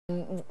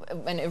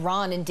And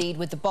Iran, indeed,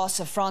 with the boss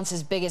of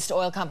France's biggest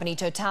oil company,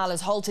 Total,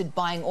 has halted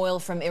buying oil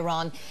from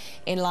Iran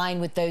in line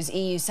with those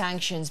EU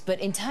sanctions. But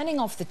in turning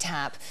off the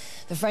tap,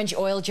 the French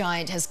oil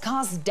giant has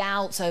cast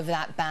doubts over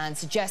that ban,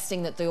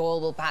 suggesting that the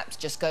oil will perhaps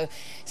just go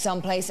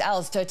someplace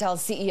else. Total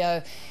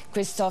CEO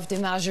Christophe de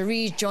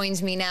Margerie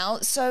joins me now.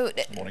 So,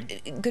 good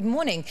morning. Good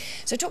morning.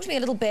 So talk to me a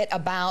little bit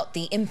about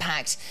the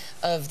impact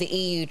of the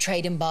EU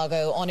trade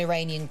embargo on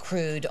Iranian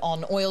crude,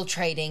 on oil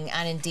trading,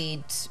 and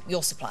indeed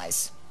your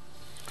supplies.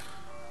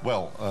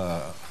 Well,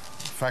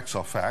 facts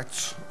are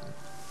facts.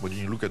 When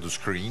you look at the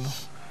screen,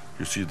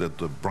 you see that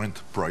the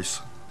Brent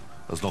price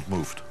has not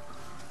moved.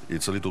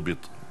 It's a little bit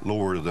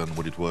lower than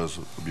what it was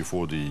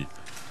before the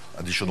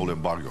additional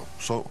embargo.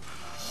 So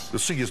the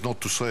thing is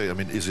not to say, I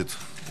mean, is it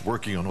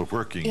working or not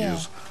working,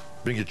 is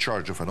being in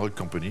charge of an oil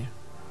company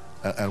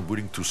and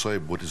willing to say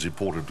what is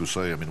important to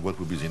say. I mean, what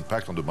will be the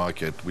impact on the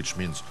market, which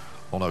means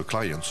on our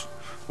clients.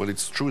 Well,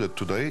 it's true that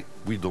today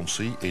we don't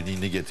see any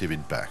negative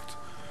impact.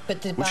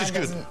 But the ban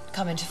doesn't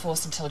come into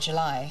force until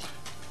July.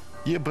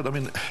 Yeah, but I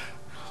mean,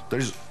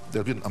 there's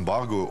been an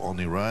embargo on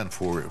Iran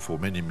for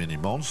many, many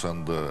months,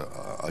 and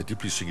I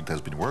deeply think it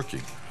has been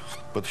working.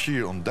 But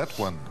here on that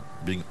one,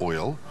 being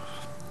oil,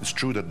 it's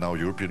true that now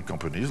European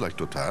companies like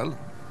Total,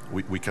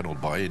 we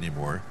cannot buy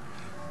anymore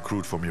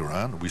crude from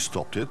Iran. We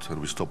stopped it, and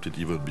we stopped it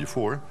even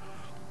before.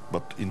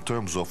 But in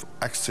terms of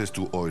access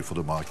to oil for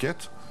the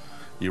market,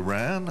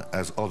 Iran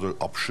has other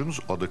options,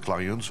 other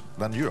clients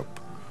than Europe.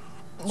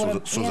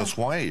 So that's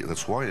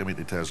why I mean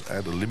it has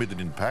had a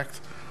limited impact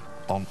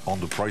on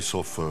the price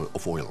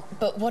of oil.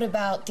 But what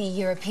about the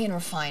European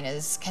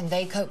refiners? Can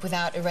they cope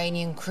without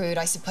Iranian crude?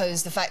 I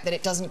suppose the fact that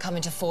it doesn't come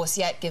into force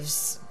yet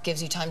gives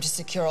you time to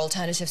secure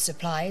alternative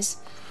supplies.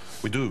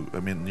 We do.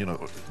 I mean, you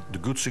know, the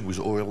good thing with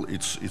oil,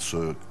 it's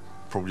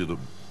probably the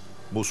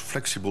most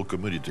flexible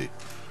commodity,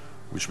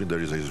 which means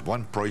there is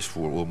one price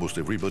for almost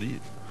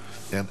everybody,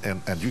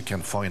 and you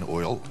can find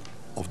oil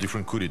of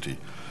different quality.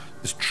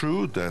 It's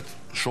true that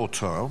short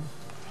term,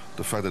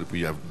 the fact that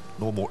we have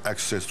no more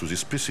access to this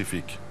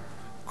specific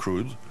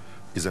crude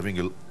is having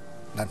an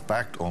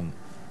impact on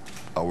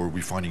our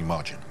refining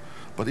margin.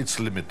 But it's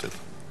limited,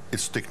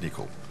 it's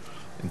technical.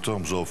 In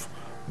terms of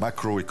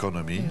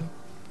macroeconomy,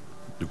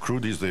 the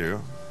crude is there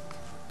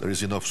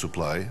is enough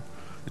supply.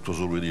 It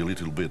was already a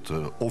little bit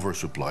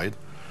oversupplied.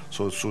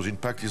 So the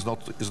impact is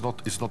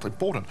not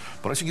important,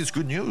 but I think it's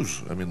good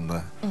news. I mean,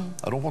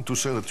 I don't want to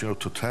say that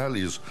Total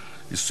is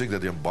saying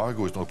that the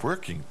embargo is not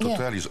working.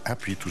 Total is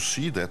happy to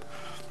see that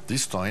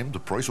this time the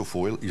price of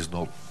oil is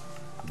not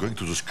going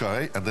to the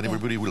sky, and then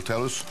everybody will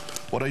tell us,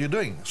 what are you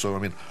doing? So I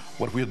mean,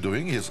 what we're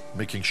doing is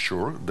making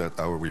sure that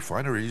our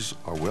refineries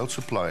are well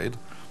supplied,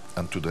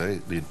 and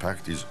today the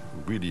impact is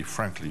really,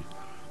 frankly,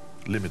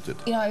 limited.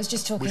 You know, I was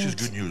just talking... Which is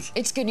good news.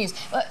 It's good news.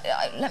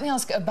 Let me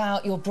ask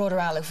about your broader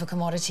outlook for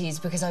commodities,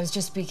 because I was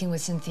just speaking with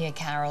Cynthia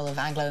Carroll of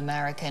Anglo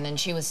American, and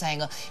she was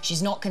saying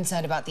she's not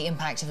concerned about the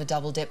impact of a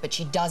double dip, but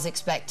she does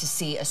expect to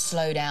see a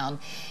slowdown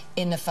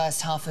in the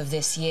first half of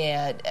this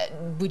year.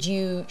 Would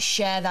you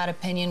share that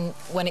opinion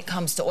when it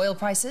comes to oil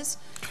prices?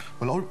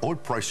 Well, oil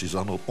prices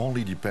are not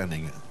only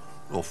depending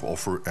on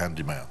offer and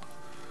demand.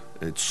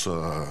 It's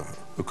a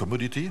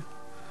commodity.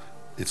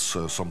 It's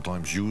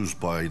sometimes used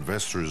by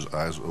investors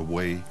as a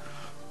way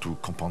to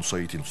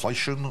compensate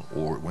inflation,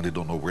 or when they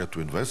don't know where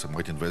to invest, they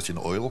might invest in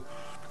oil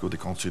because they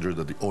consider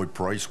that the oil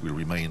price will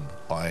remain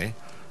high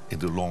in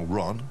the long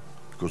run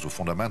because the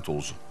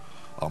fundamentals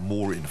are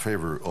more in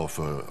favor of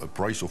a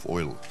price of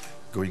oil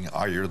going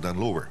higher than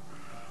lower.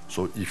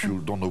 So if you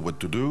don't know what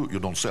to do, you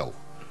don't sell.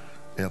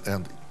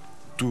 And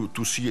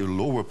to see a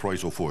lower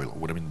price of oil,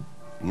 what I mean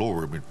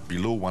lower, I mean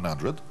below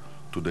 100,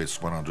 today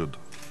it's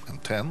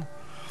 110,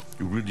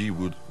 you really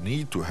would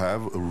need to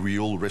have a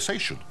real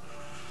recession.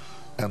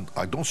 And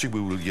I don't think we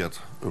will get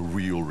a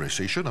real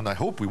recession, and I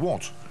hope we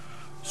won't.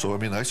 So, I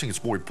mean, I think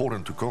it's more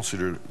important to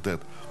consider that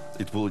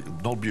it will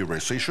not be a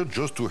recession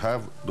just to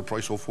have the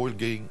price of oil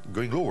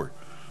going lower.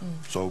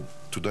 So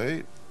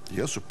today,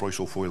 yes, the price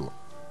of oil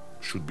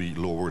should be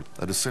lowered.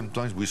 At the same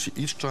time, we see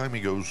each time it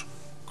goes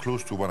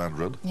close to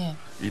 100,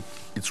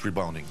 it's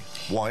rebounding.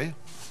 Why?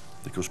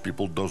 Because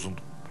people doesn't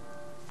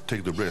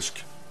take the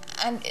risk.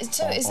 And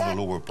so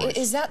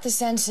is that the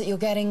sense that you're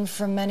getting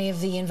from many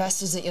of the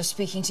investors that you're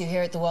speaking to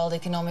here at the World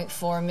Economic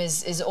Forum?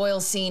 Is oil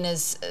seen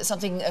as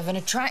something of an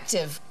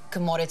attractive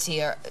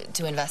commodity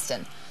to invest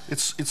in?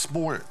 It's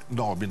more,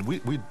 no, I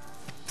mean,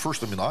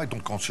 first, I mean, I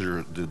don't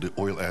consider the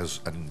oil as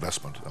an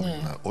investment. I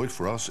mean, oil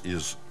for us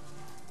is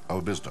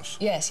our business.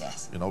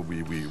 Yes. You know,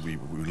 we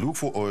look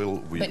for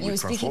oil, we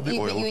transform the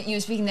oil. You were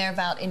speaking there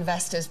about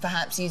investors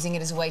perhaps using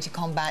it as a way to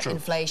combat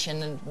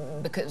inflation,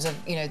 and because of,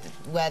 you know,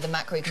 where the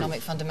macroeconomic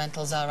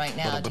fundamentals are right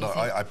now. But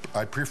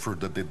I prefer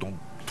that they don't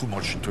too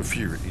much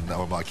interfere in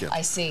our market.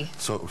 I see.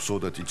 So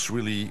that it's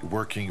really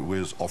working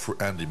with offer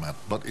and demand,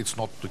 but it's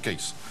not the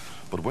case.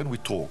 But when we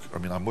talk, I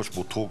mean, I much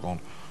more talk on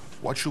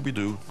what should we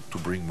do to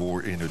bring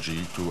more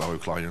energy to our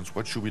clients,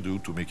 what should we do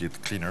to make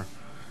it cleaner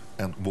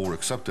and more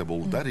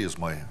acceptable. That is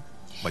my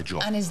my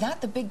job. And is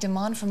that the big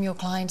demand from your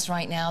clients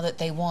right now, that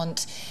they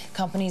want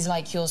companies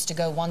like yours to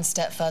go one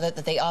step further,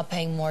 that they are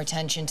paying more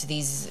attention to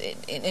these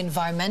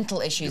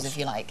environmental issues, Yes. if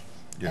you like?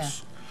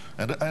 Yes.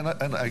 Yeah.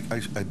 And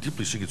I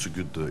deeply think it's a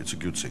good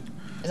thing.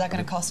 Is that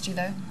going to cost you,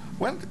 though?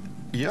 Well,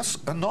 yes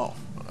and no.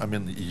 I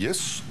mean,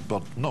 yes,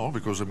 but no,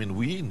 because I mean,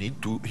 we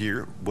need to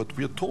hear what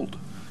we are told.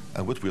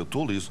 And what we are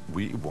told is,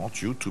 we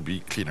want you to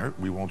be cleaner,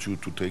 we want you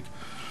to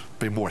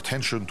pay more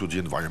attention to the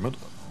environment.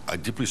 I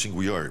deeply think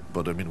we are,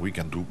 but I mean, we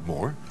can do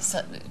more.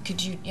 So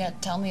could you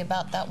tell me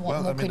about that?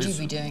 What more could you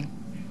be doing?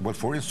 Well,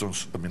 for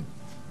instance, I mean,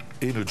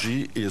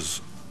 energy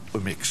is a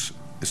mix.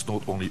 It's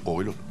not only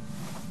oil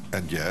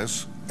and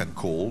gas and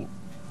coal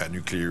and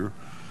nuclear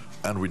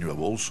and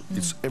renewables.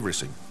 It's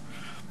everything.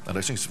 And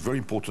I think it's very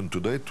important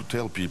today to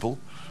tell people,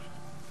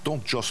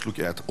 don't just look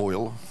at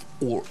oil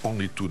or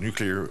only to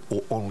nuclear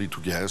or only to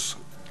gas.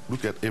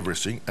 Look at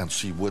everything and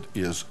see what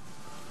is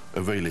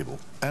available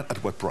and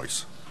at what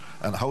price,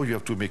 and how you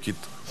have to make it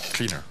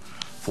cleaner.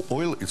 For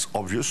oil, it's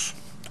obvious,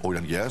 oil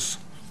and gas,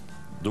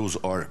 those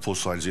are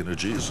fossil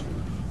energies,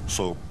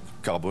 so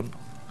carbon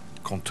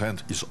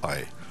content is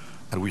high.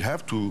 And we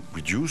have to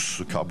reduce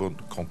the carbon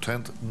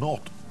content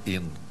not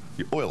in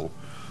the oil,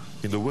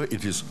 in the way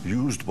it is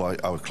used by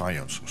our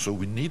clients. So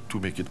we need to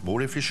make it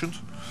more efficient,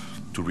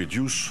 to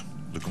reduce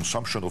the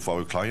consumption of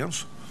our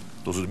clients.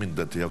 Doesn't mean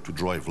that they have to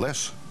drive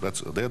less,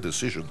 that's their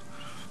decision.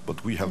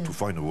 But we have to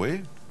find a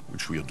way,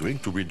 which we are doing,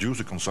 to reduce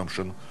the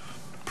consumption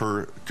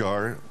per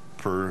car,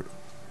 per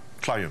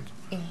client.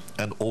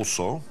 And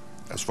also,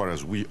 as far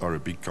as we are a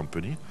big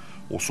company,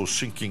 also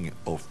thinking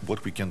of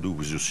what we can do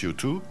with the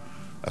CO2,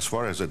 as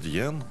far as at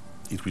the end,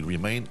 it will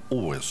remain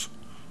always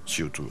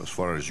CO2, as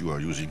far as you are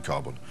using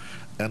carbon.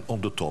 And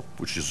on the top,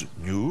 which is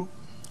new,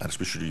 and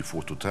especially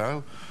for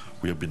Total,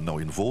 we have been now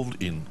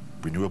involved in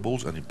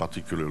renewables and in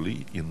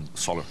particularly in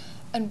solar.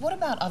 And what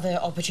about other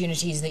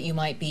opportunities that you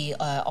might be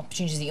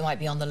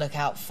on the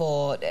lookout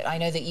for? I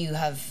know that you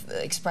have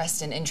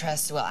expressed an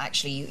interest. Well,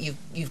 actually,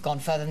 you've gone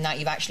further than that.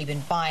 You've actually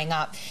been buying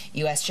up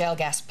U.S. shale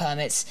gas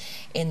permits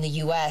in the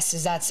U.S.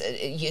 Is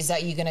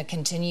that you going to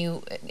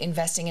continue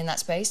investing in that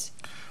space?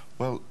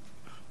 Well,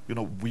 you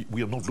know,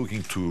 we are not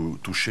looking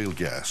to shale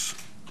gas.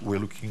 We're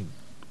looking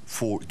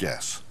for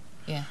gas.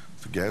 Yeah.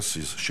 The gas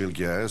is shale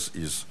gas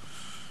is,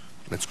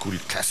 let's call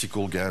it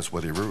classical gas,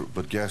 whatever.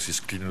 But gas is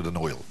cleaner than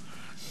oil.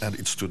 And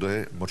it's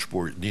today much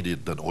more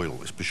needed than oil,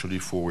 especially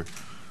for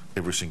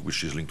everything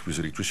which is linked with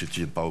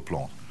electricity and power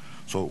plant.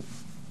 So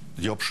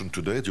the option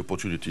today, the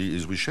opportunity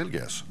is with shale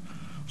gas.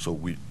 So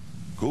we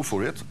go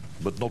for it,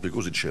 but not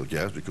because it's shale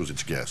gas, because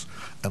it's gas.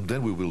 And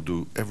then we will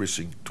do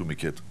everything to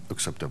make it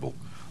acceptable.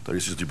 There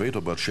is this debate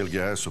about shale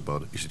gas,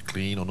 about is it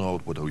clean or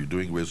not, what are you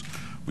doing with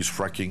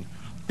fracking.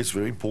 It's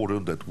very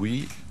important that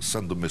we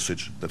send the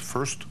message that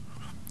first,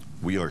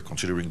 we are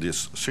considering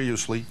this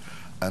seriously,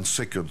 and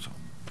second,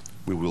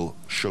 we will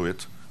show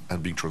it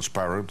and be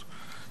transparent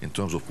in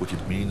terms of what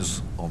it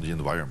means on the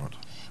environment.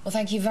 Well,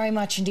 thank you very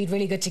much indeed.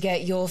 Really good to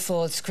get your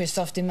thoughts.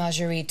 Christophe de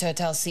Margerie,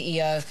 Total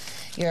CEO,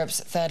 Europe's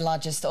third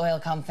largest oil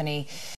company.